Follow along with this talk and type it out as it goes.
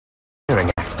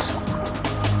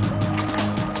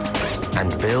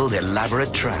and build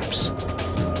elaborate traps.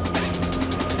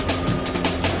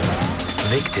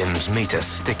 Victims meet a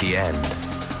sticky end.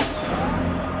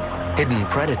 Hidden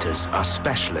predators are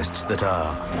specialists that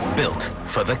are built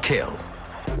for the kill.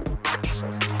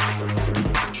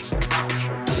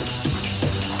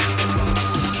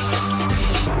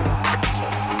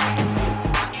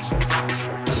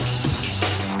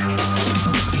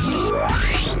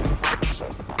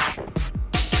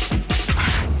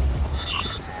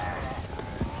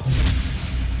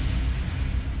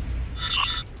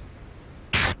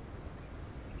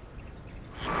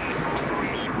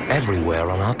 Everywhere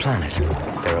on our planet,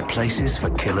 there are places for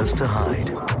killers to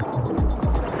hide.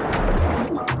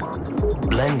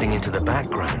 Blending into the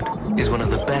background is one of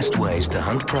the best ways to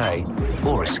hunt prey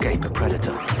or escape a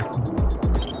predator.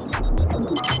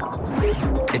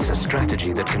 It's a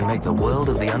strategy that can make the world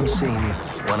of the unseen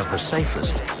one of the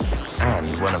safest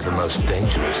and one of the most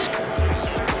dangerous.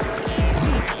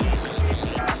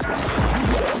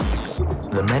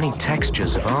 The many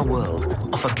textures of our world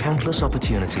offer countless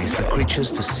opportunities for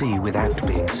creatures to see without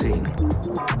being seen.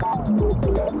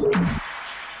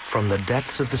 From the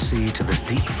depths of the sea to the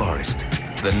deep forest,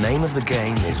 the name of the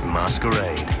game is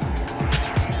masquerade.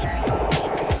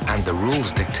 And the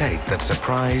rules dictate that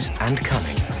surprise and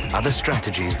cunning are the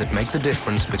strategies that make the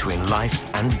difference between life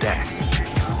and death.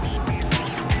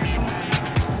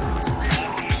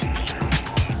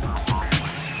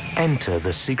 Enter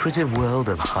the secretive world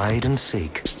of hide and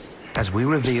seek as we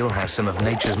reveal how some of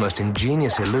nature's most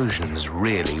ingenious illusions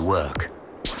really work.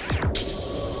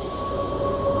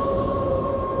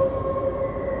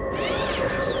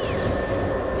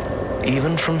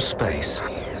 Even from space,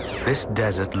 this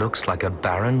desert looks like a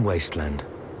barren wasteland.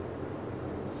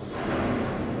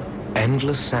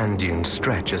 Endless sand dunes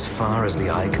stretch as far as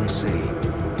the eye can see.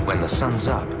 When the sun's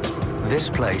up, this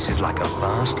place is like a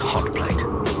vast hot plate.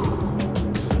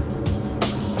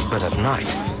 But at night,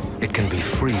 it can be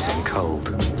freezing cold.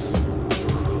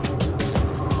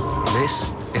 This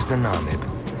is the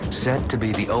Namib, said to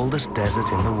be the oldest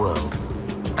desert in the world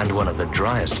and one of the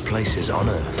driest places on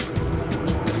Earth.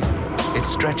 It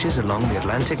stretches along the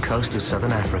Atlantic coast of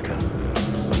southern Africa.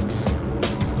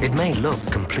 It may look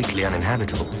completely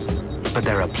uninhabitable, but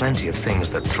there are plenty of things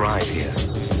that thrive here.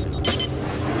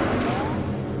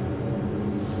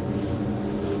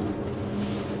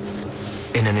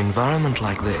 In an environment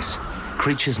like this,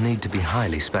 creatures need to be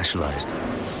highly specialized.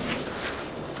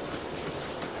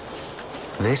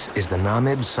 This is the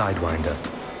Namib Sidewinder,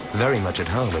 very much at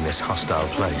home in this hostile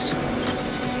place.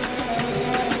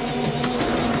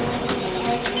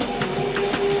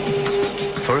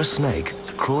 For a snake,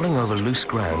 crawling over loose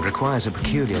ground requires a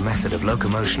peculiar method of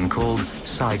locomotion called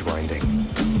sidewinding.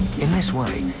 In this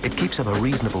way, it keeps up a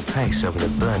reasonable pace over the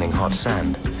burning hot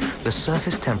sand. The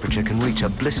surface temperature can reach a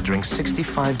blistering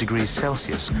 65 degrees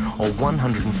Celsius or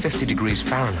 150 degrees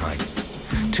Fahrenheit.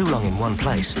 Too long in one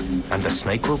place, and the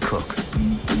snake will cook.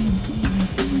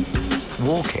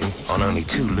 Walking on only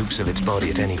 2 loops of its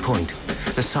body at any point,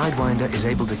 the Sidewinder is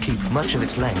able to keep much of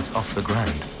its length off the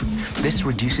ground. This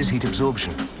reduces heat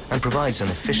absorption and provides an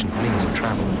efficient means of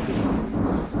travel.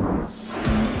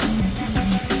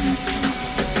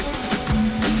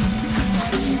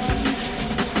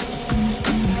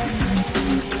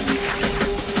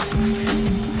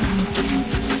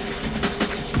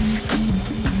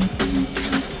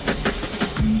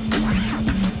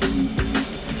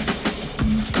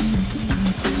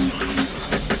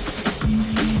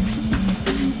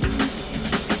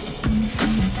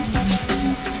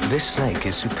 This snake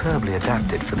is superbly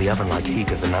adapted for the oven-like heat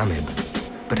of the Namib.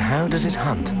 But how does it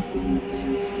hunt?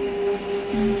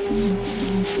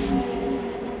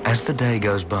 As the day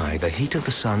goes by, the heat of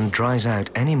the sun dries out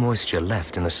any moisture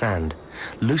left in the sand,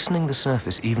 loosening the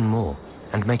surface even more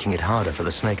and making it harder for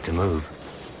the snake to move.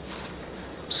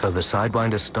 So the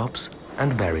Sidewinder stops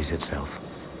and buries itself.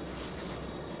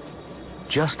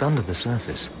 Just under the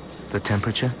surface, the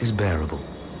temperature is bearable.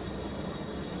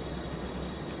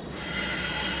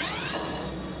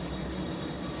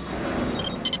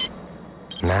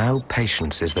 Now,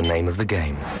 patience is the name of the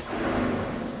game.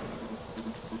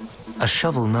 A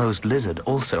shovel-nosed lizard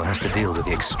also has to deal with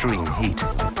the extreme heat.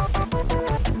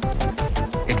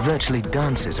 It virtually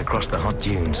dances across the hot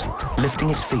dunes, lifting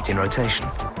its feet in rotation,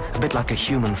 a bit like a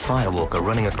human firewalker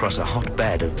running across a hot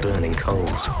bed of burning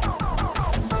coals.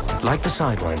 Like the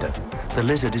Sidewinder, the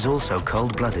lizard is also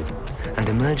cold-blooded and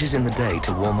emerges in the day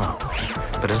to warm up.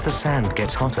 But as the sand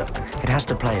gets hotter, it has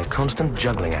to play a constant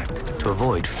juggling act to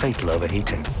avoid fatal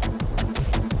overheating.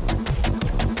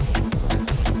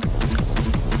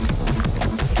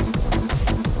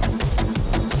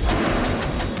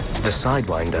 The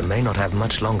Sidewinder may not have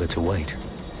much longer to wait.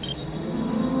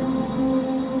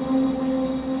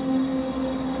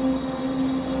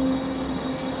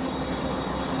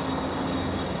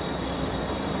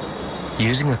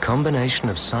 Using a combination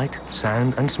of sight,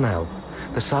 sound and smell,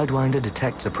 the Sidewinder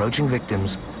detects approaching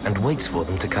victims and waits for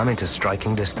them to come into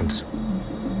striking distance.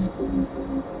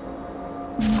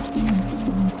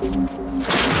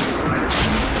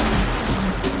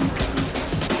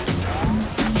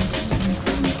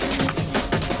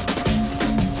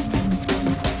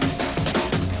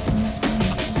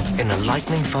 In a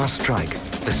lightning-fast strike,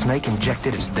 the snake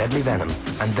injected its deadly venom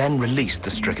and then released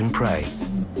the stricken prey.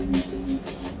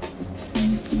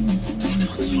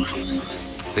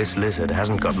 This lizard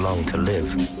hasn't got long to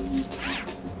live.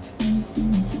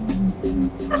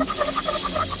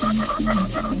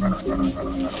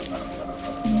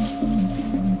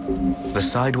 The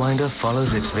Sidewinder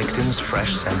follows its victim's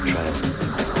fresh scent trail.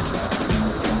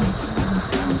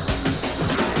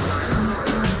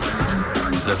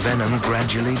 The venom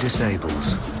gradually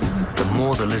disables. The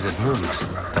more the lizard moves,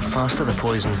 the faster the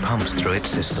poison pumps through its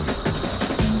system.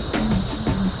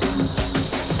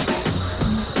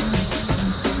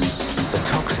 The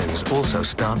toxins also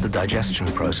start the digestion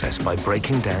process by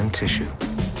breaking down tissue.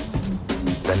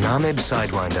 The Namib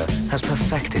Sidewinder has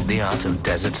perfected the art of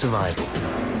desert survival.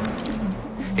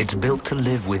 It's built to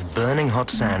live with burning hot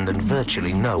sand and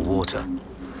virtually no water.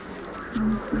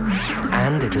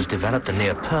 And it has developed a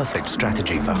near-perfect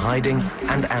strategy for hiding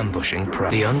and ambushing prey.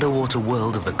 The underwater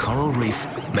world of the coral reef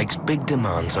makes big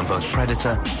demands on both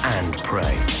predator and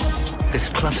prey. This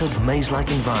cluttered, maze-like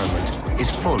environment is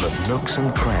full of nooks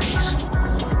and crannies.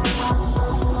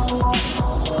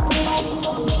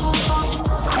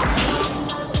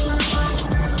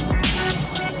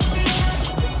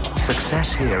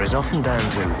 Success here is often down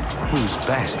to who's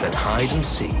best at hide and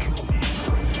seek.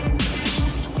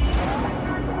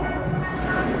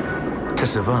 To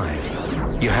survive,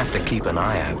 you have to keep an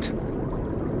eye out.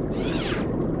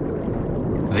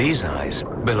 These eyes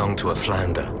belong to a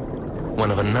flounder, one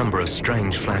of a number of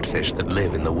strange flatfish that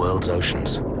live in the world's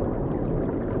oceans.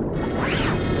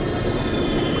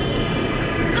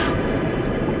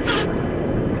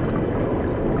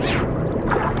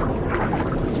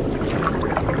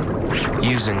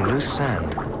 Using loose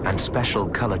sand and special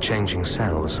color-changing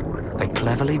cells, they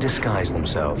cleverly disguise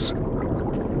themselves.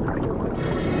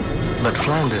 But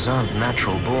flounders aren't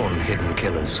natural-born hidden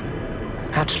killers.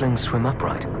 Hatchlings swim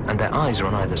upright, and their eyes are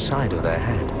on either side of their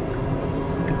head.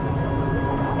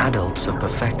 Adults have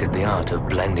perfected the art of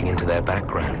blending into their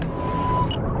background.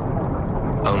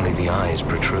 Only the eyes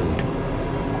protrude,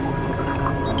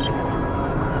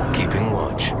 keeping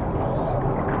watch.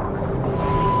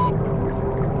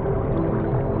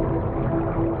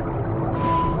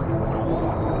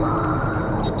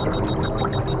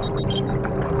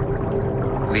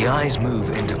 The eyes move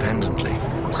independently,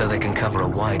 so they can cover a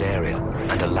wide area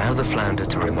and allow the flounder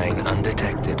to remain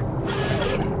undetected.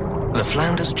 The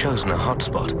flounder's chosen a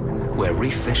hotspot where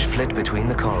reef fish flit between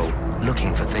the coral,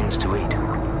 looking for things to eat.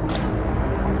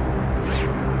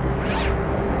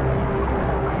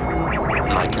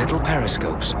 Like little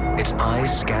periscopes, its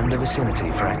eyes scan the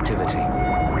vicinity for activity.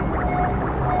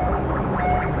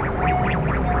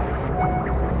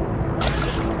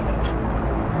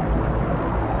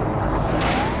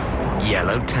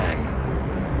 Yellow tang.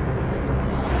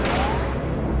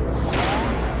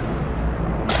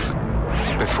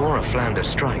 Before a flounder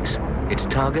strikes, its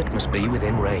target must be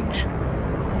within range.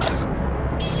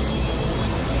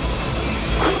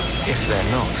 If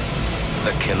they're not,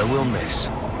 the killer will miss.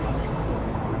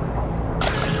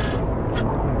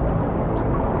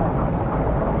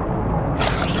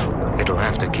 It'll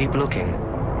have to keep looking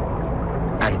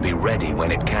and be ready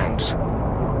when it counts.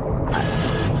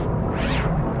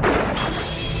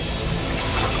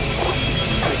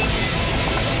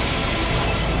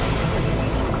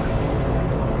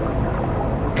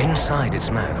 Inside its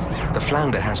mouth, the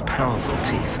flounder has powerful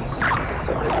teeth.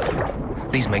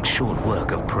 These make short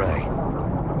work of prey.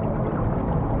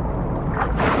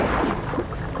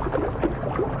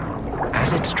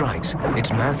 As it strikes,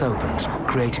 its mouth opens,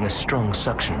 creating a strong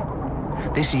suction.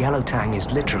 This yellow tang is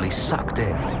literally sucked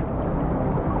in.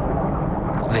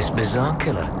 This bizarre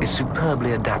killer is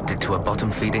superbly adapted to a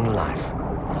bottom-feeding life.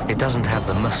 It doesn't have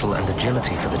the muscle and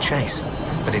agility for the chase,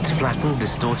 but its flattened,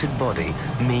 distorted body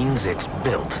means it's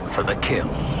built for the kill.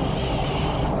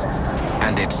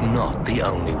 And it's not the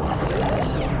only one.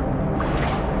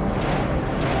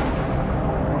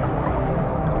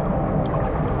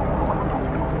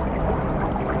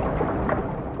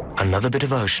 Another bit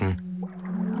of ocean,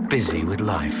 busy with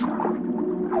life.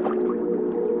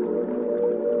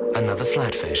 another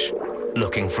flatfish,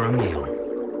 looking for a meal.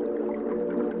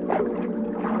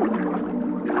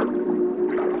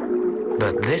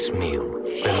 But this meal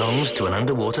belongs to an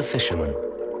underwater fisherman,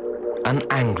 an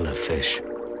anglerfish.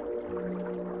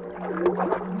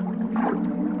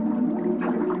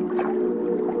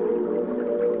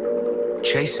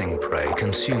 Chasing prey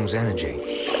consumes energy,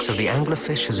 so the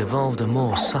anglerfish has evolved a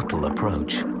more subtle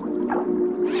approach.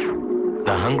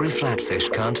 The hungry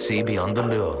flatfish can't see beyond the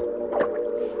lure.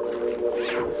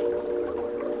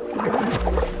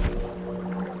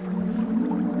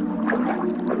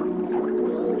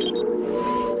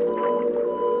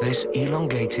 This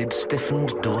elongated,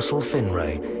 stiffened dorsal fin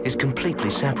ray is completely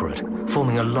separate,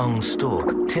 forming a long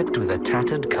stalk tipped with a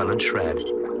tattered colored shred.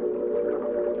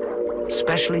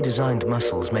 Specially designed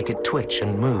muscles make it twitch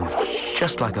and move,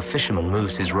 just like a fisherman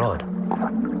moves his rod.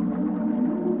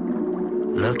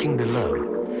 Lurking below,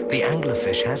 the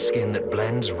anglerfish has skin that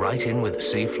blends right in with the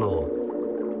sea floor.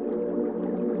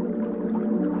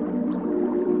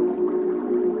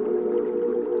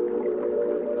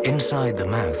 Inside the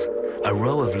mouth, a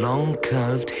row of long,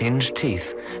 curved, hinged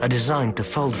teeth are designed to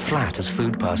fold flat as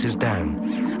food passes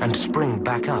down and spring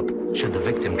back up should the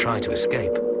victim try to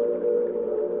escape.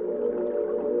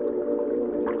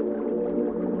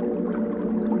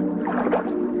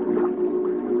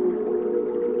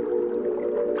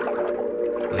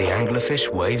 The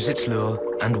anglerfish waves its lure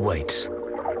and waits.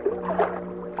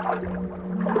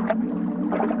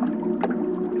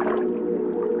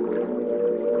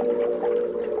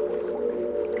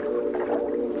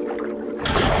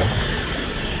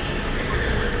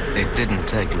 It didn't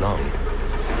take long.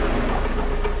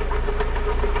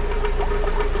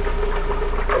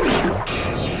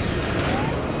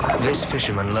 This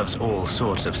fisherman loves all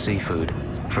sorts of seafood,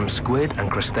 from squid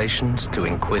and crustaceans to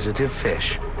inquisitive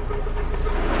fish.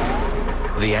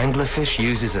 The anglerfish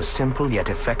uses a simple yet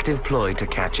effective ploy to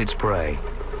catch its prey.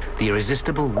 The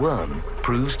irresistible worm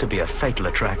proves to be a fatal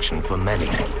attraction for many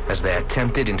as they are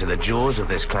tempted into the jaws of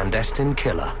this clandestine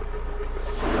killer.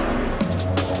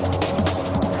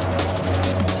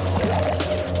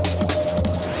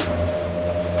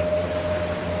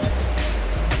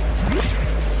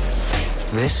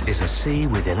 This is a sea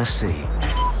within a sea.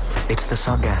 It's the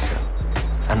Sargasso,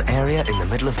 an area in the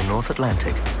middle of the North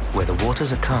Atlantic where the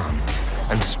waters are calm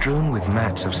and strewn with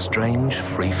mats of strange,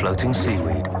 free-floating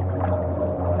seaweed.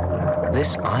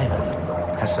 This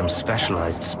island has some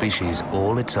specialized species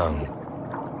all its own.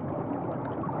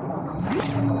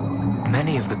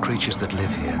 Many of the creatures that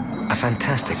live here are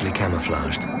fantastically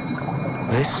camouflaged.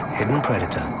 This hidden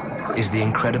predator is the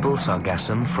incredible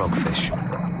Sargassum frogfish.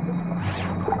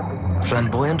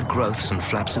 Flamboyant growths and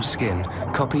flaps of skin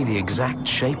copy the exact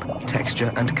shape,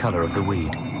 texture, and color of the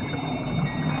weed.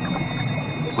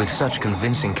 With such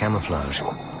convincing camouflage,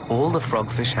 all the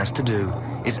frogfish has to do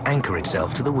is anchor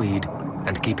itself to the weed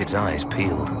and keep its eyes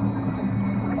peeled.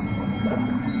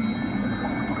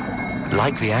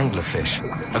 Like the anglerfish,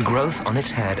 a growth on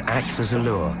its head acts as a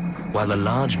lure, while the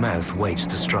large mouth waits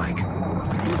to strike.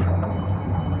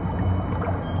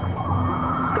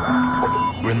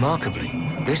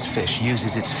 Remarkably, this fish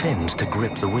uses its fins to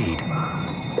grip the weed.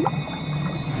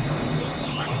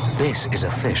 This is a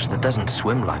fish that doesn't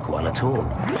swim like one at all.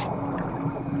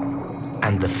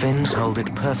 And the fins hold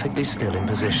it perfectly still in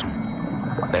position.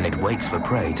 Then it waits for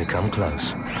prey to come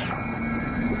close.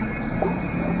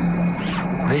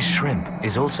 This shrimp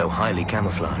is also highly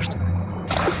camouflaged.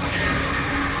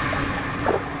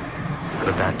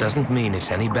 But that doesn't mean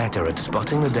it's any better at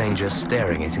spotting the danger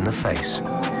staring it in the face.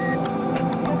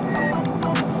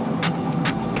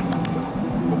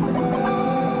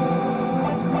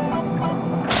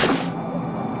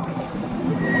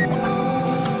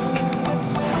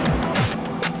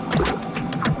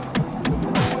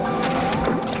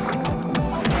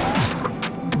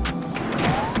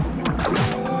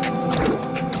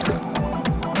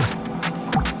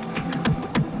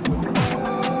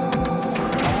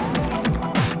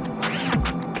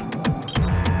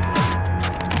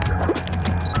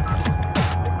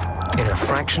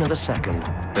 Fraction of a second,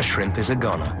 the shrimp is a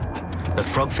goner. The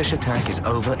frogfish attack is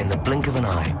over in the blink of an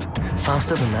eye,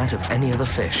 faster than that of any other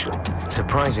fish,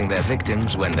 surprising their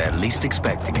victims when they're least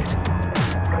expecting it.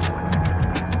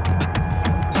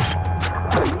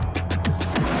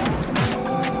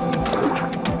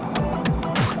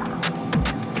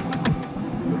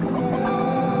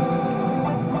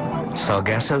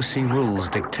 Sargasso Sea rules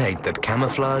dictate that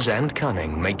camouflage and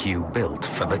cunning make you built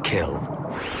for the kill.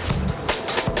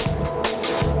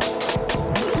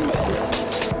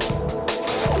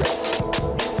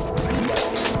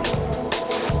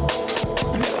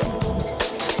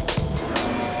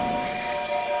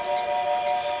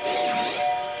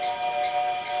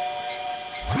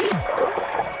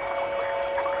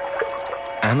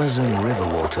 Amazon river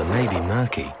water may be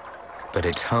murky, but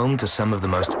it's home to some of the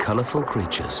most colorful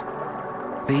creatures.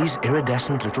 These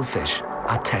iridescent little fish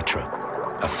are tetra,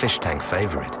 a fish tank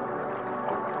favorite.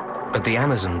 But the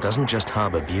Amazon doesn't just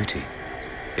harbor beauty,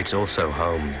 it's also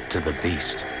home to the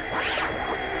beast.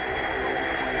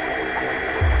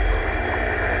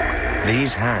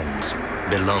 These hands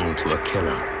belong to a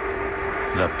killer,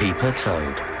 the peeper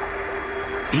toad.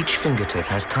 Each fingertip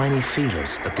has tiny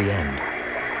feelers at the end.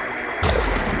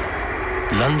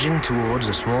 Lunging towards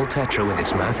a small tetra with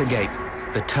its mouth agape,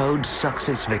 the toad sucks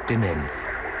its victim in.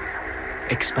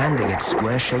 Expanding its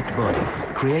square-shaped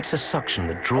body creates a suction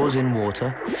that draws in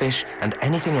water, fish, and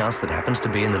anything else that happens to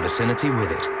be in the vicinity with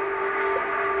it.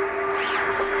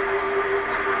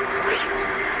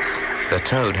 The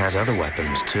toad has other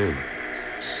weapons too.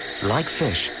 Like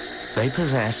fish, they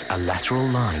possess a lateral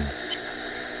line.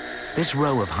 This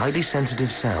row of highly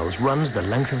sensitive cells runs the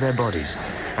length of their bodies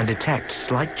and detects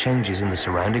slight changes in the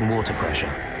surrounding water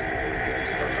pressure.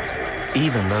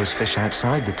 Even those fish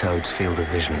outside the toad's field of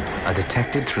vision are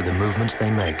detected through the movements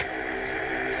they make.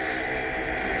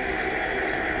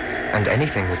 And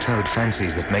anything the toad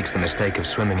fancies that makes the mistake of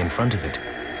swimming in front of it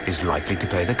is likely to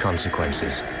pay the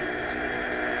consequences.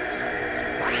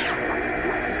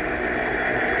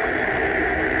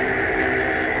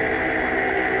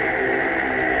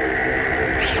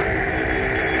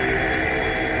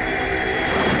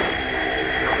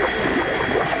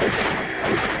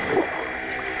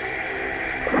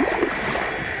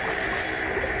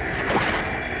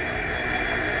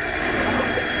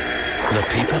 The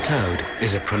peeper toad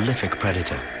is a prolific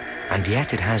predator, and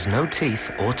yet it has no teeth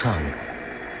or tongue.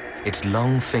 Its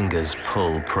long fingers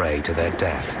pull prey to their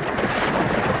death.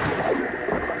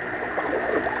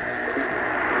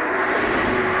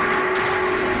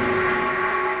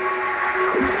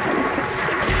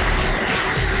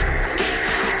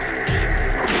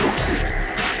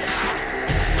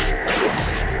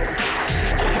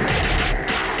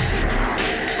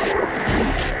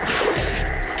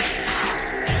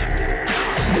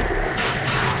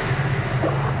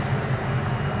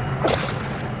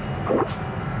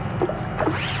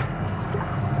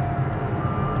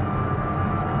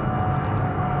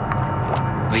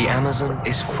 The Amazon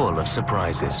is full of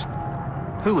surprises.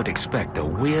 Who would expect a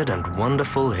weird and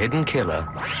wonderful hidden killer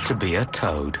to be a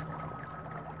toad?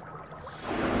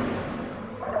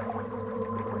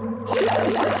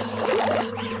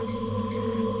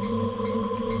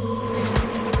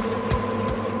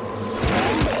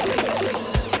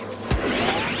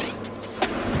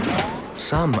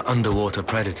 Some underwater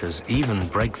predators even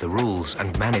break the rules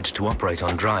and manage to operate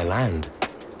on dry land.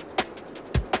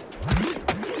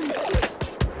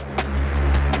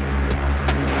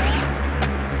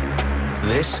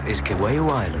 This is Kiwehu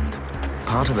Island,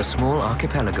 part of a small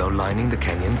archipelago lining the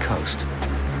Kenyan coast.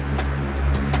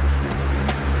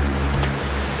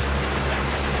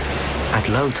 At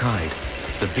low tide,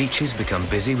 the beaches become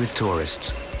busy with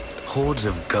tourists, hordes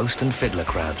of ghost and fiddler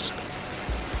crabs.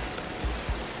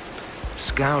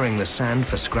 Scouring the sand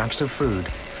for scraps of food,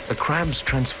 the crabs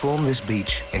transform this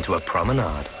beach into a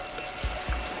promenade.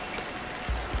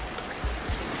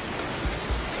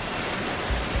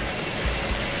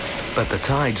 But the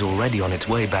tide's already on its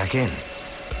way back in,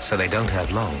 so they don't have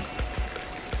long.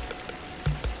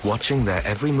 Watching their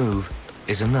every move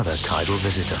is another tidal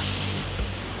visitor.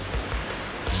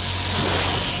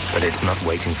 But it's not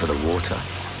waiting for the water.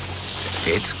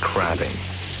 It's crabbing.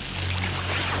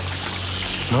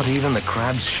 Not even the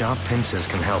crab's sharp pincers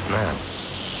can help now.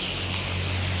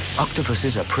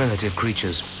 Octopuses are primitive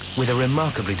creatures with a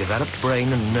remarkably developed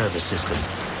brain and nervous system.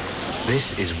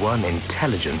 This is one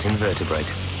intelligent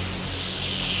invertebrate.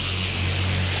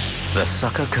 The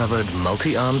sucker-covered,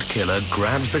 multi-armed killer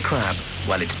grabs the crab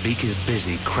while its beak is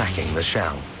busy cracking the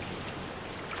shell.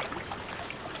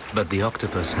 But the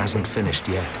octopus hasn't finished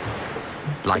yet.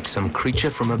 Like some creature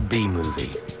from a B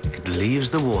movie, it leaves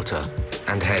the water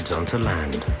and heads onto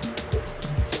land.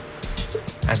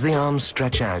 As the arms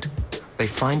stretch out, they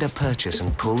find a purchase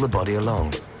and pull the body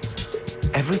along.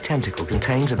 Every tentacle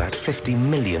contains about 50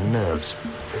 million nerves,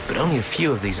 but only a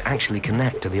few of these actually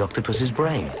connect to the octopus's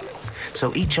brain.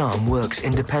 So each arm works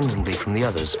independently from the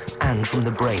others and from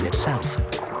the brain itself.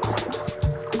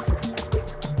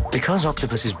 Because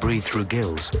octopuses breathe through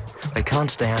gills, they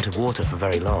can't stay out of water for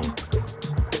very long.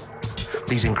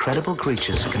 These incredible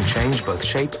creatures can change both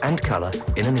shape and color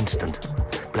in an instant,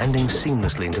 blending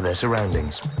seamlessly into their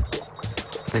surroundings.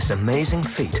 This amazing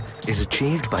feat is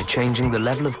achieved by changing the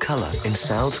level of color in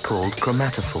cells called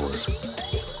chromatophores.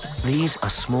 These are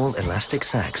small elastic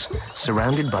sacs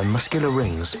surrounded by muscular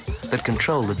rings that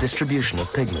control the distribution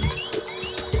of pigment.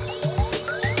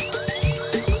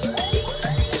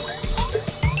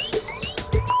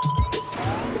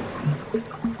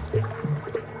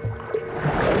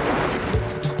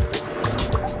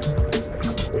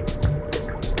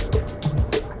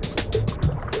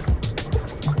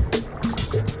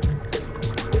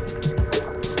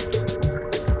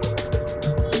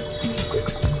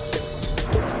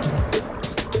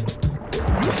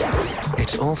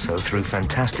 It's also through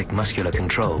fantastic muscular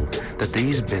control that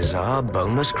these bizarre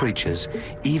boneless creatures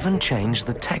even change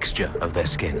the texture of their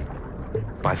skin.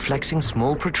 By flexing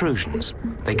small protrusions,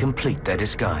 they complete their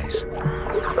disguise.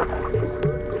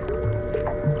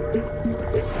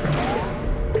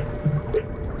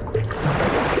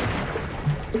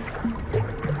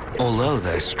 Although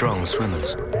they're strong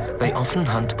swimmers, they often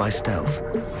hunt by stealth,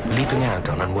 leaping out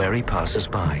on unwary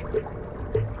passers-by.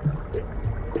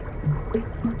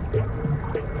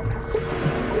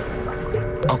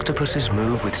 Octopuses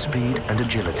move with speed and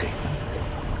agility.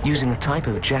 Using a type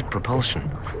of jet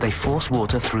propulsion, they force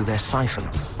water through their siphon,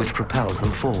 which propels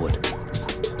them forward.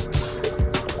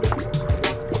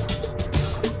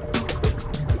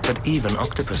 But even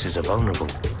octopuses are vulnerable.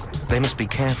 They must be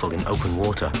careful in open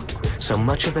water, so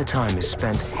much of their time is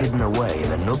spent hidden away in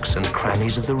the nooks and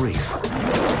crannies of the reef.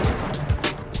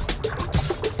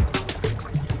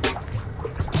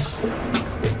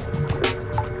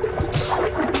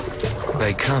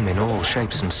 They come in all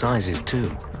shapes and sizes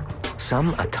too.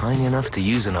 Some are tiny enough to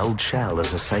use an old shell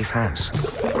as a safe house.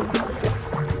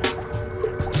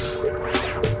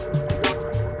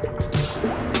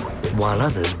 While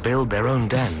others build their own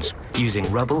dens,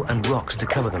 using rubble and rocks to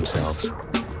cover themselves.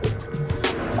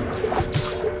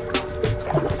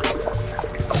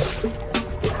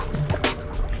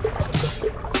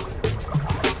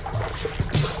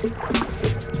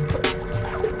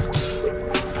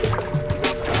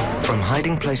 From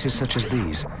hiding places such as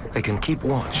these, they can keep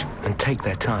watch and take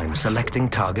their time selecting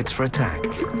targets for attack.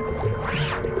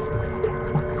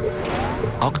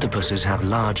 Octopuses have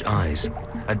large eyes,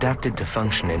 adapted to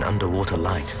function in underwater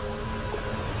light.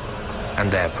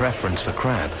 And their preference for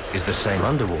crab is the same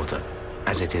underwater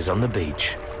as it is on the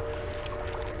beach.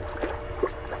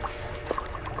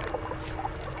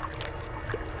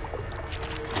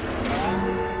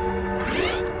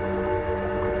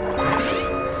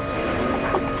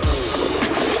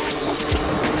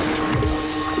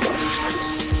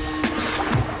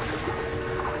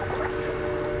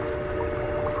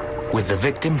 With the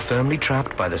victim firmly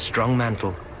trapped by the strong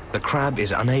mantle, the crab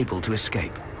is unable to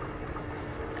escape.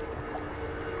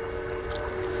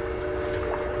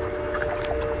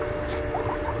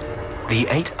 The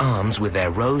 8 arms with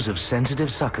their rows of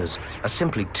sensitive suckers are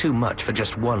simply too much for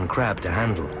just one crab to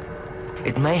handle.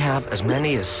 It may have as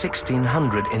many as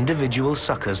 1,600 individual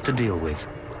suckers to deal with.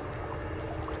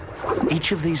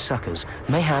 Each of these suckers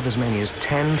may have as many as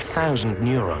 10,000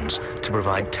 neurons to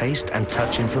provide taste and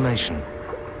touch information.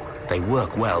 They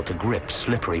work well to grip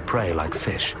slippery prey like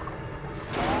fish.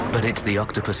 But it's the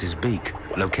octopus's beak,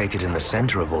 located in the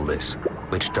center of all this,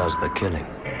 which does the killing.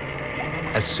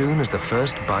 As soon as the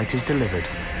first bite is delivered,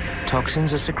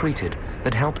 toxins are secreted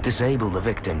that help disable the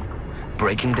victim,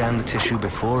 breaking down the tissue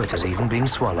before it has even been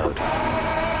swallowed.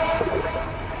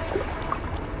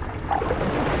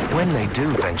 When they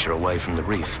do venture away from the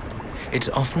reef, it's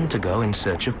often to go in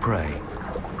search of prey.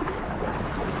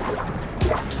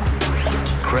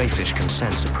 Crayfish can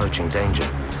sense approaching danger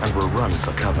and will run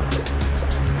for cover.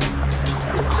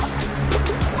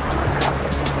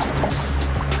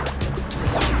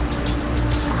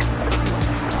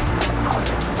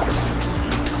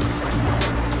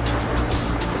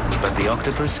 But the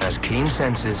octopus has keen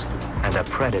senses and a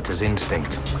predator's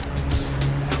instinct.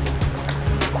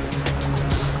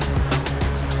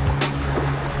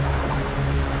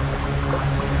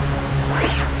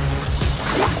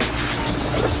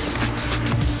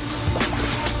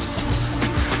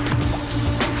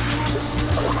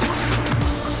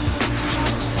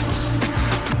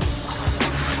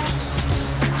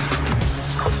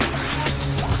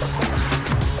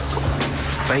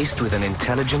 Faced with an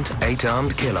intelligent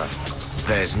 8-armed killer,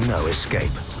 there's no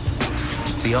escape.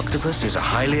 The octopus is a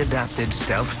highly adapted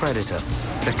stealth predator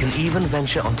that can even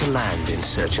venture onto land in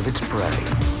search of its prey.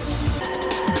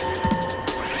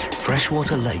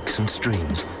 Freshwater lakes and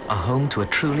streams are home to a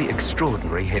truly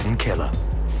extraordinary hidden killer.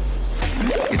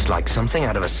 It's like something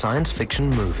out of a science fiction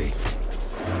movie.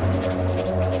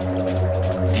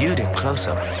 Viewed in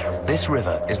close-up, this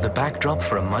river is the backdrop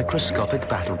for a microscopic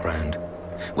battleground,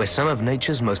 where some of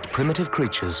nature's most primitive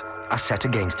creatures are set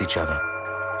against each other.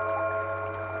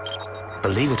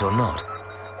 Believe it or not,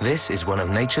 this is one of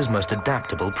nature's most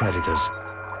adaptable predators,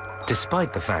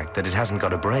 despite the fact that it hasn't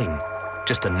got a brain,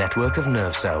 just a network of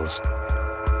nerve cells.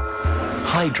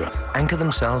 Hydra anchor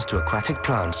themselves to aquatic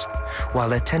plants, while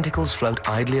their tentacles float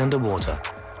idly underwater,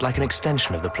 like an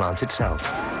extension of the plant itself.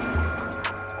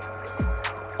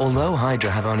 Although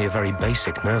Hydra have only a very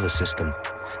basic nervous system,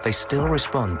 they still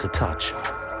respond to touch.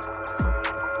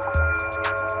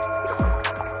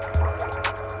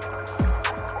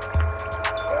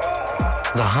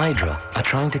 The Hydra are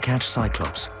trying to catch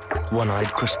Cyclops,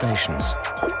 one-eyed crustaceans.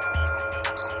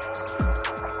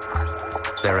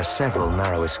 There are several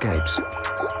narrow escapes.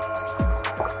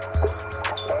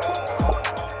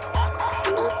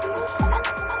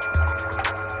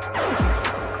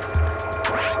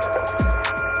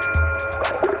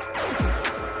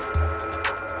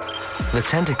 The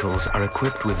tentacles are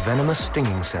equipped with venomous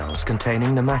stinging cells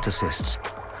containing nematocysts,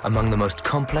 among the most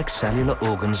complex cellular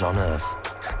organs on Earth.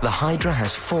 The Hydra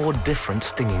has 4 different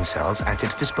stinging cells at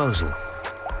its disposal.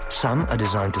 Some are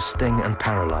designed to sting and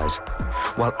paralyze,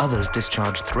 while others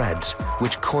discharge threads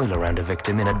which coil around a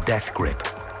victim in a death grip.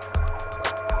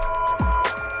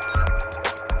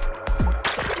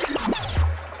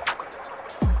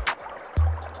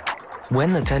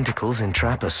 When the tentacles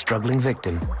entrap a struggling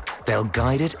victim, they'll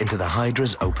guide it into the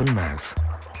Hydra's open mouth.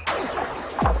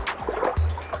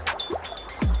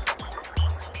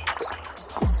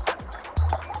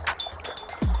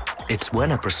 It's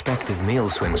when a prospective meal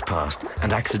swims past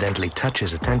and accidentally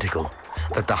touches a tentacle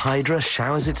that the Hydra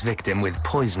showers its victim with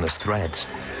poisonous threads.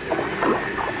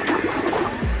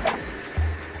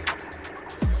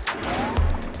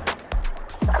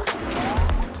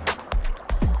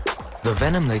 The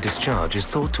venom they discharge is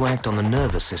thought to act on the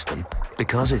nervous system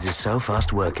because it is so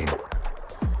fast-working.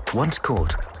 Once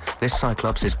caught, this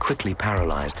Cyclops is quickly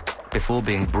paralyzed before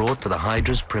being brought to the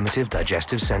Hydra's primitive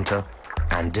digestive center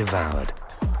and devoured.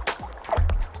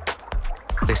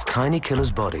 This tiny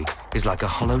killer's body is like a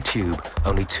hollow tube,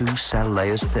 only 2 cell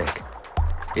layers thick.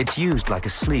 It's used like a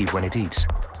sleeve when it eats.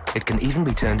 It can even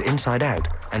be turned inside out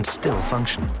and still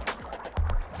function.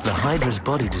 The Hydra's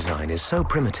body design is so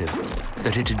primitive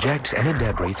that it ejects any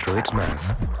debris through its mouth.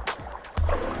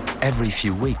 Every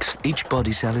few weeks, each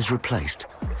body cell is replaced,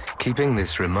 keeping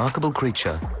this remarkable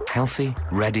creature healthy,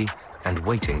 ready, and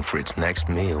waiting for its next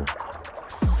meal.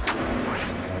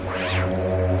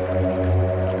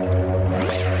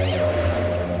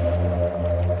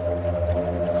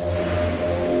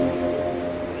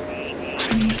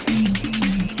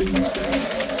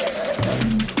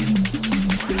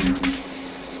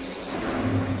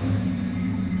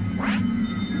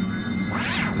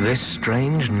 This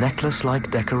strange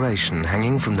necklace-like decoration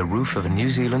hanging from the roof of a New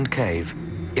Zealand cave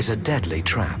is a deadly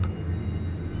trap.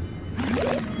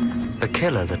 The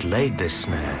killer that laid this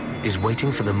snare is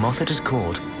waiting for the moth it has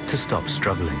caught to stop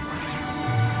struggling.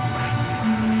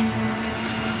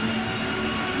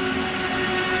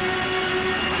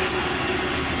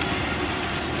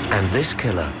 And this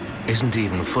killer isn't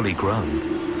even fully grown.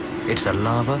 It's a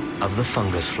larva of the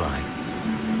fungus fly.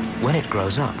 When it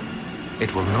grows up,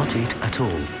 it will not eat at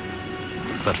all.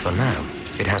 But for now,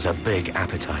 it has a big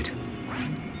appetite.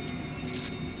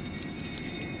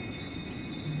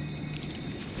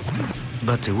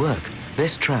 But to work,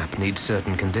 this trap needs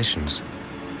certain conditions.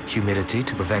 Humidity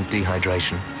to prevent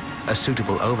dehydration, a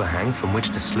suitable overhang from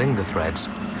which to sling the threads,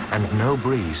 and no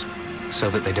breeze so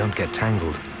that they don't get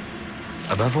tangled.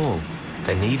 Above all,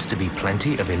 there needs to be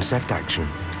plenty of insect action.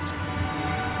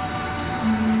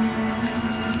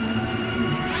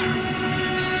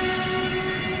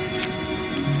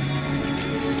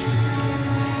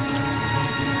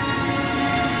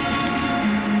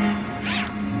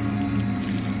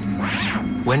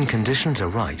 When conditions are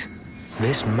right,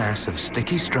 this mass of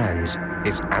sticky strands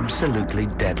is absolutely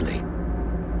deadly.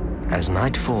 As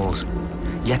night falls,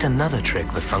 yet another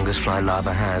trick the fungus fly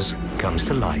larva has comes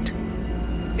to light.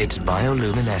 It's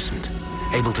bioluminescent,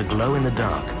 able to glow in the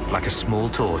dark like a small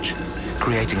torch,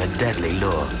 creating a deadly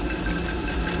lure.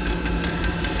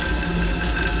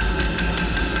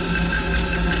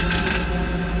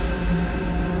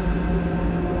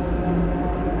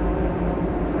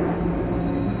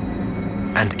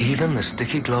 And even the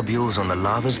sticky globules on the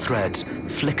larva's threads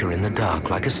flicker in the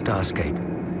dark like a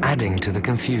starscape, adding to the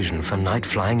confusion for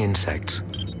night-flying insects.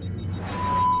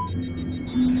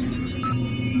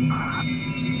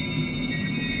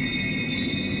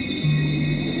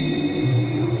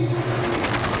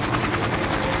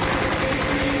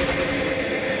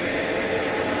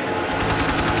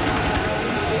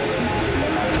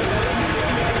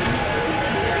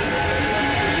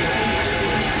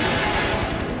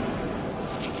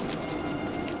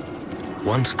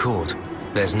 Once caught,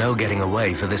 there's no getting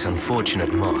away for this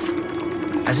unfortunate moth.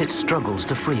 As it struggles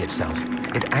to free itself,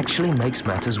 it actually makes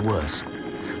matters worse.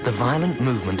 The violent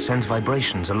movement sends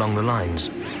vibrations along the lines,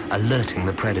 alerting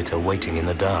the predator waiting in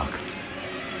the dark.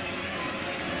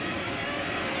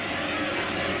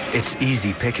 It's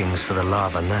easy pickings for the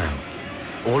larva now.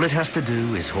 All it has to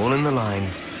do is haul in the line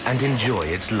and enjoy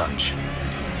its lunch.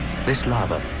 This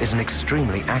larva is an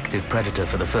extremely active predator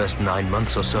for the first 9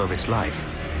 months or so of its life.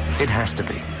 It has to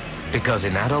be, because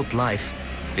in adult life,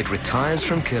 it retires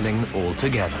from killing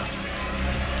altogether.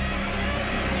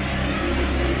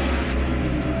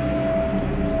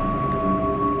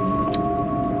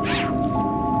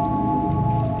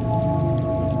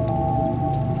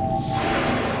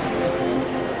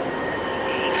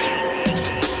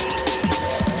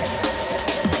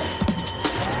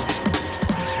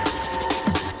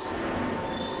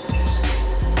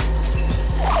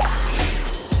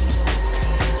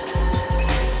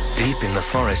 Deep in the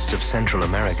forests of Central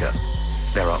America,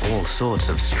 there are all sorts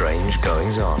of strange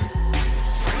goings-on.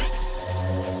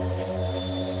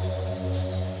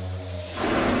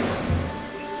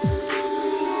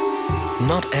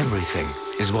 Not everything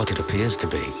is what it appears to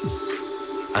be.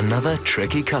 Another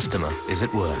tricky customer is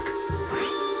at work.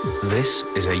 This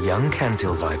is a young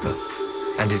cantil viper,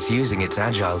 and it's using its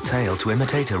agile tail to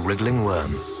imitate a wriggling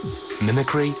worm.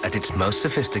 Mimicry at its most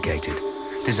sophisticated,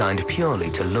 designed purely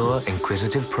to lure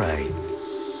inquisitive prey.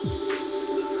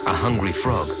 A hungry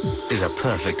frog is a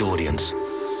perfect audience.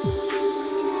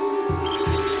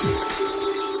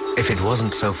 If it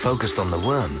wasn't so focused on the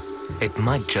worm, it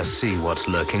might just see what's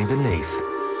lurking beneath.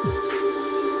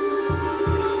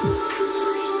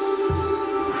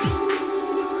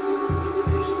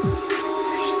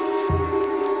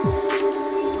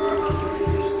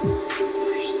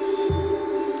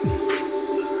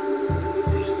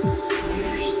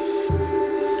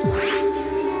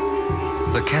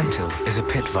 The cantil is a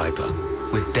pit viper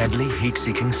with deadly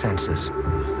heat-seeking sensors.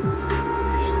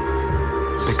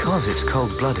 Because it's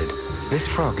cold-blooded, this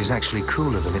frog is actually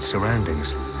cooler than its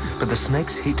surroundings, but the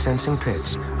snake's heat-sensing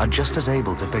pits are just as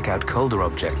able to pick out colder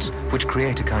objects, which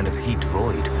create a kind of heat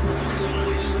void.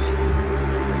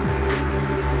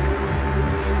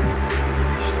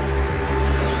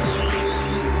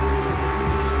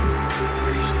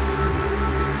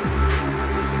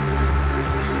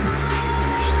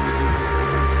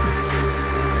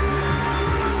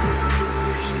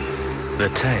 The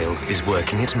tail is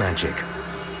working its magic.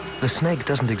 The snake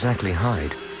doesn't exactly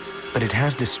hide, but it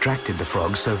has distracted the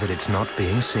frog so that it's not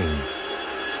being seen.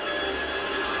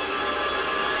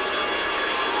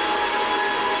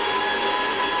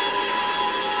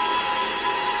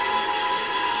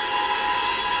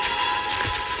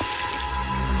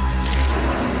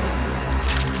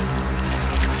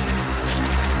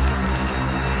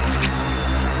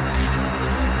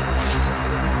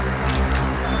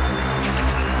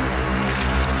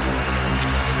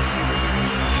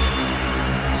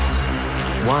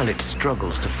 While it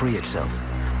struggles to free itself,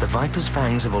 the viper's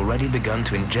fangs have already begun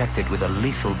to inject it with a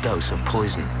lethal dose of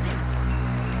poison.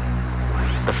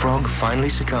 The frog finally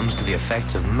succumbs to the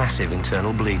effects of massive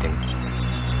internal bleeding.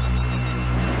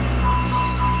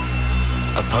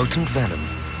 A potent venom,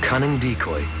 cunning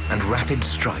decoy, and rapid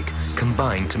strike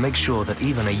combine to make sure that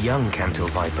even a young cantil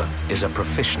viper is a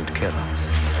proficient killer.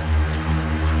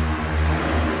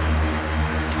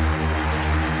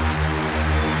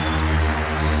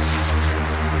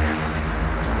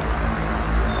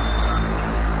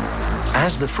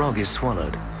 As the frog is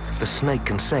swallowed, the snake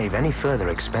can save any further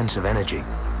expense of energy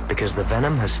because the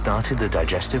venom has started the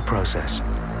digestive process.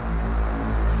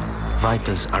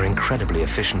 Vipers are incredibly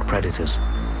efficient predators.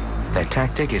 Their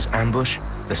tactic is ambush,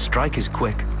 the strike is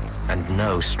quick, and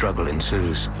no struggle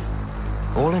ensues.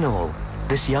 All in all,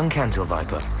 this young cantil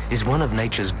viper is one of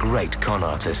nature's great con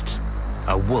artists,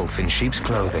 a wolf in sheep's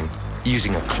clothing,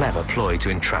 using a clever ploy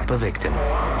to entrap a victim.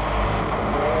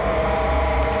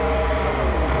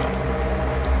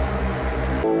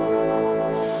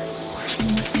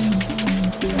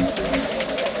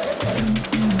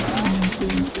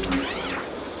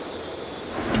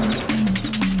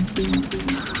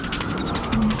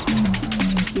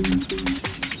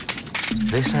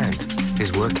 This ant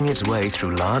is working its way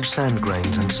through large sand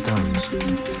grains and stones,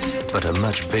 but a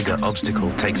much bigger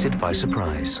obstacle takes it by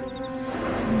surprise.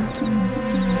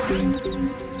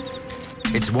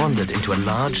 It's wandered into a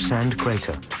large sand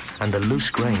crater, and the loose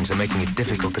grains are making it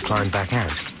difficult to climb back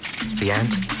out. The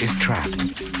ant is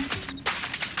trapped.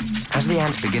 As the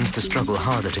ant begins to struggle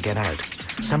harder to get out,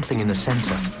 something in the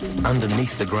center,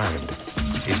 underneath the ground,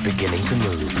 is beginning to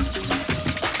move.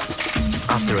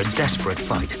 After a desperate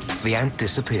fight, the ant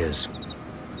disappears.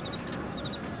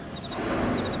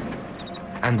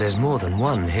 And there's more than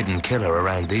one hidden killer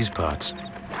around these parts.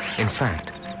 In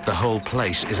fact, the whole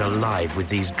place is alive with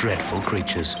these dreadful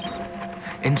creatures.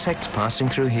 Insects passing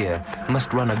through here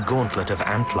must run a gauntlet of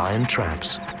ant-lion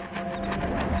traps.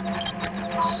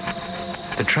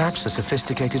 The traps are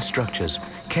sophisticated structures,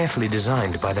 carefully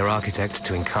designed by their architects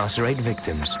to incarcerate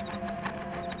victims.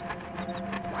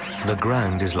 The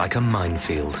ground is like a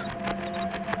minefield.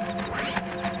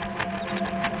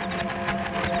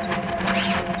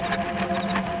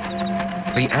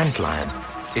 The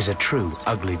antlion is a true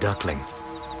ugly duckling.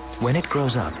 When it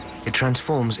grows up, it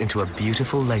transforms into a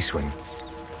beautiful lacewing.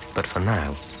 But for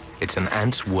now, it's an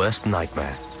ant's worst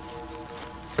nightmare.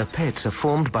 The pits are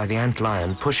formed by the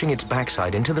antlion pushing its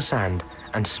backside into the sand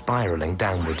and spiraling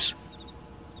downwards.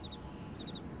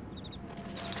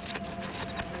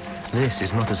 This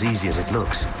is not as easy as it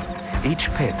looks. Each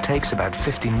pit takes about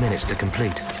 15 minutes to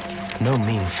complete. No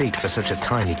mean feat for such a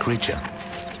tiny creature.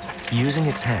 Using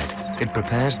its head, it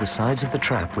prepares the sides of the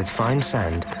trap with fine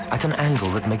sand at an angle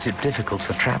that makes it difficult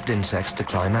for trapped insects to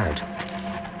climb out.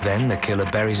 Then the killer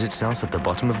buries itself at the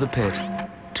bottom of the pit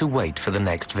to wait for the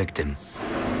next victim.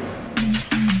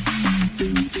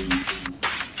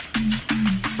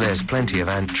 There's plenty of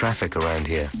ant traffic around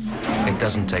here. It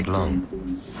doesn't take long.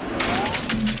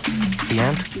 The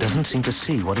ant doesn't seem to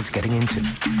see what it's getting into.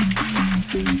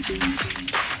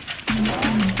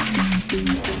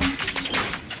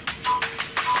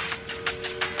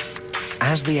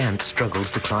 As the ant struggles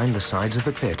to climb the sides of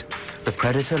the pit, the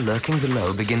predator lurking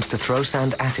below begins to throw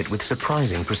sand at it with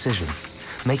surprising precision,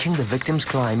 making the victim's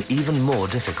climb even more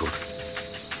difficult.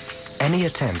 Any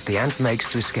attempt the ant makes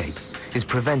to escape is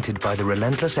prevented by the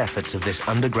relentless efforts of this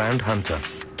underground hunter.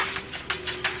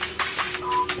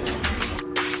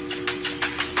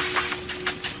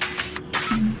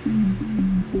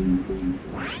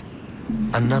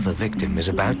 Another victim is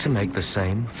about to make the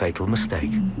same fatal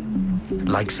mistake.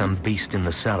 Like some beast in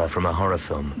the cellar from a horror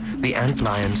film, the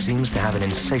antlion seems to have an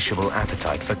insatiable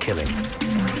appetite for killing.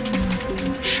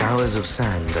 Showers of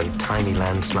sand and tiny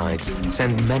landslides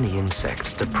send many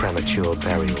insects to premature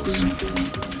burials.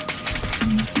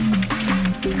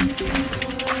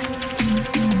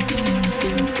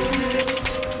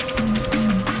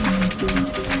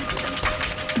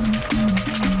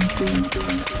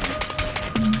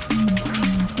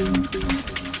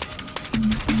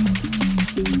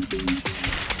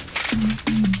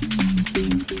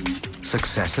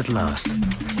 Success at last.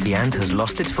 The ant has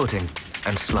lost its footing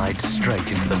and slides straight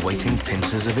into the waiting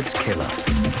pincers of its killer.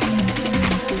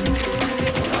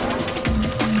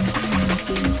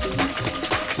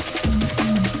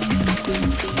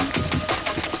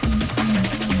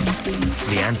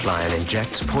 The antlion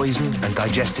injects poison and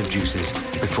digestive juices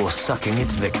before sucking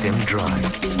its victim dry.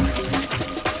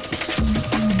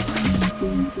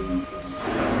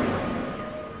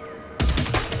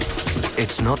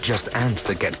 It's not just ants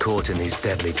that get caught in these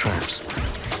deadly traps.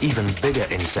 Even bigger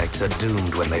insects are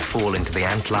doomed when they fall into the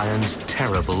antlion's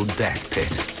terrible death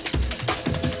pit.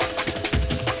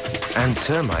 And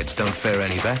termites don't fare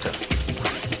any better.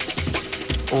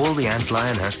 All the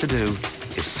antlion has to do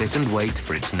is sit and wait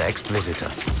for its next visitor.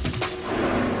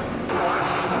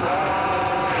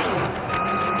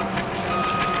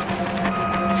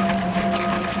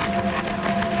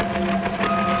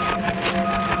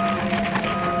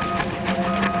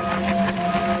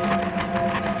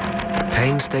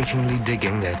 Painstakingly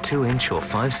digging their 2-inch or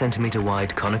 5-centimeter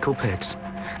wide conical pits,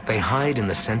 they hide in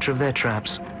the center of their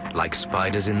traps like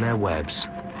spiders in their webs.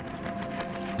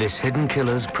 This hidden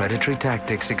killer's predatory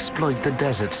tactics exploit the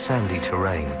desert's sandy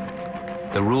terrain.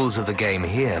 The rules of the game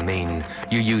here mean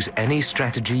you use any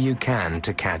strategy you can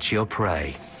to catch your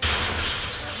prey.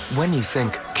 When you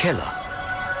think killer,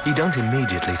 you don't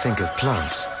immediately think of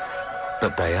plants,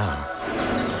 but they are.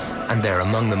 And they're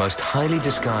among the most highly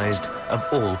disguised of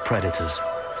all predators.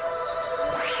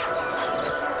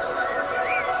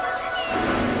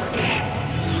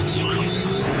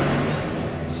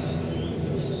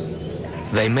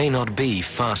 They may not be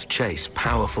fast-chase,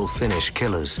 powerful finish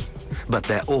killers, but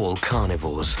they're all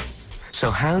carnivores.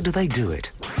 So how do they do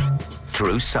it?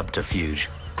 Through subterfuge.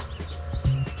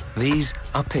 These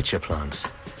are pitcher plants.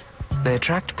 They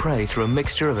attract prey through a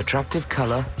mixture of attractive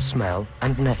color, smell,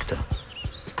 and nectar.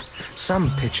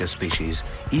 Some pitcher species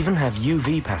even have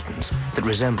UV patterns that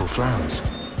resemble flowers.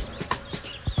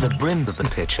 The brim of the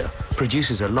pitcher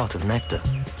produces a lot of nectar.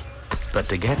 But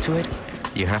to get to it,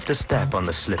 you have to step on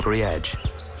the slippery edge.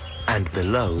 And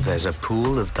below, there's a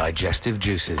pool of digestive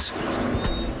juices.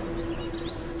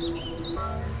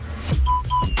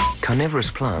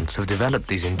 Carnivorous plants have developed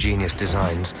these ingenious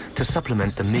designs to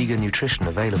supplement the meager nutrition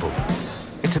available.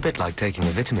 It's a bit like taking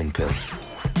a vitamin pill.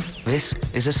 This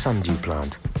is a sundew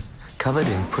plant, covered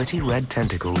in pretty red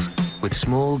tentacles with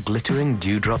small glittering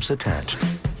dewdrops attached.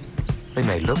 They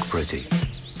may look pretty,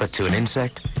 but to an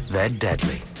insect, they're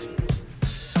deadly.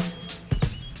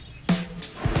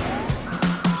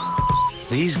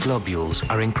 These globules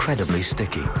are incredibly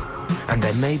sticky, and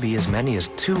there may be as many as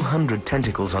 200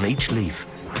 tentacles on each leaf,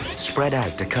 spread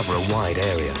out to cover a wide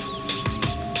area.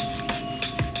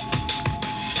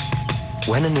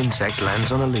 When an insect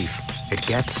lands on a leaf, it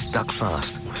gets stuck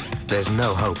fast. there's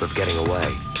no hope of getting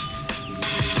away.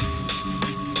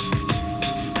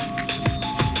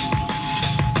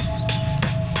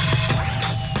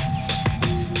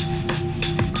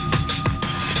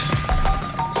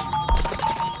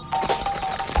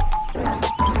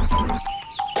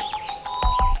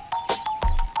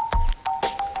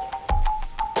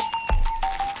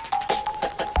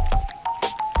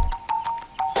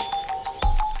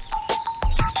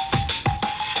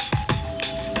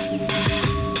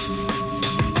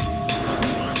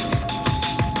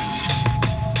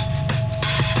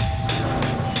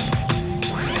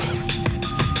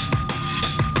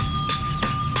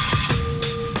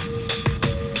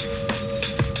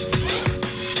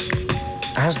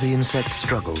 As the insect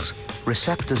struggles,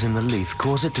 receptors in the leaf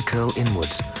cause it to curl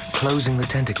inwards, closing the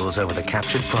tentacles over the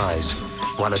captured prize,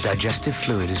 while a digestive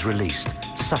fluid is released,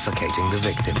 suffocating the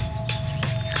victim.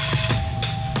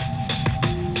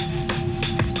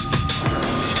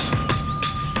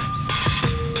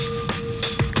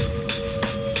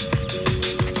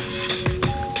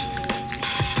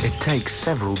 It takes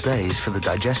several days for the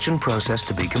digestion process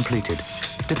to be completed,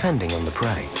 depending on the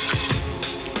prey.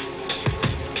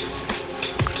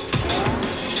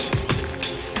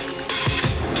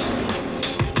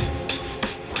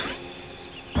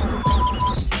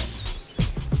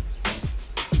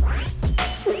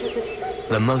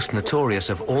 The most notorious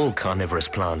of all carnivorous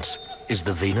plants is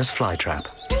the Venus flytrap.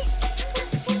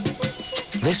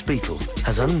 This beetle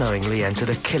has unknowingly entered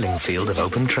a killing field of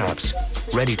open traps,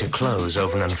 ready to close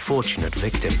over an unfortunate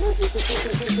victim.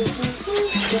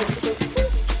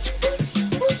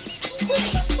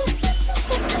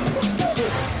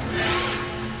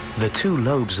 The two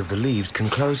lobes of the leaves can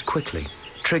close quickly,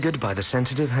 triggered by the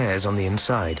sensitive hairs on the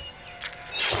inside.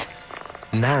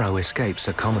 Narrow escapes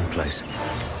are commonplace.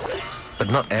 But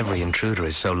not every intruder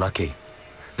is so lucky.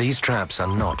 These traps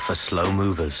are not for slow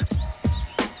movers.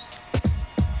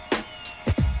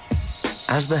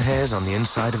 As the hairs on the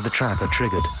inside of the trap are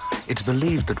triggered, it's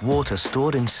believed that water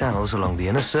stored in cells along the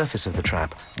inner surface of the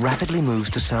trap rapidly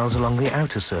moves to cells along the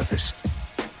outer surface.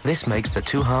 This makes the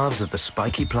two halves of the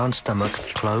spiky plant stomach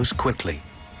close quickly,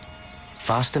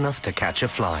 fast enough to catch a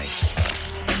fly.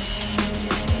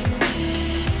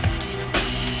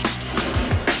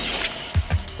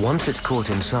 Once it's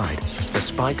caught inside, the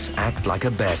spikes act like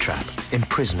a bear trap,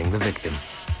 imprisoning the victim.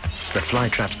 The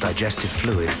flytrap's digestive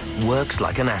fluid works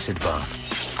like an acid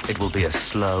bath. It will be a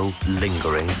slow,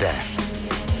 lingering death.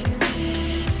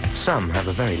 Some have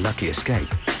a very lucky escape.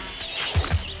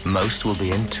 Most will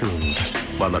be entombed,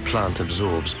 while the plant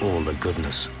absorbs all the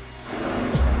goodness.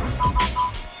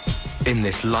 In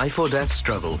this life or death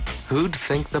struggle, who'd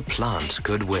think the plants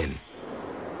could win?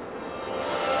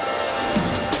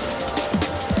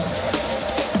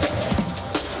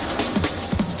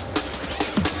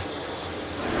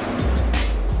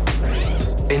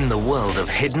 In the world of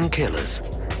hidden killers,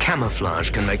 camouflage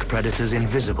can make predators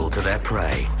invisible to their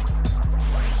prey.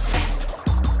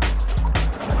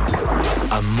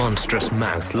 A monstrous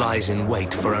mouth lies in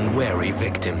wait for unwary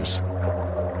victims.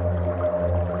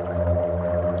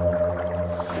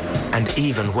 And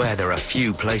even where there are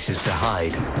few places to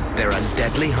hide, there are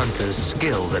deadly hunters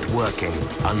skilled at working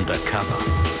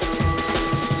undercover.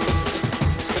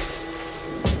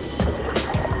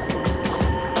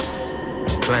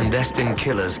 Clandestine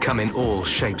killers come in all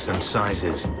shapes and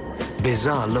sizes.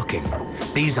 Bizarre looking,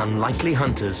 these unlikely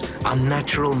hunters are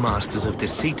natural masters of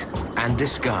deceit and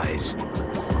disguise.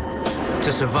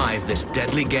 To survive this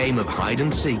deadly game of hide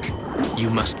and seek, you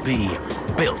must be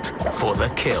built for the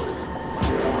kill.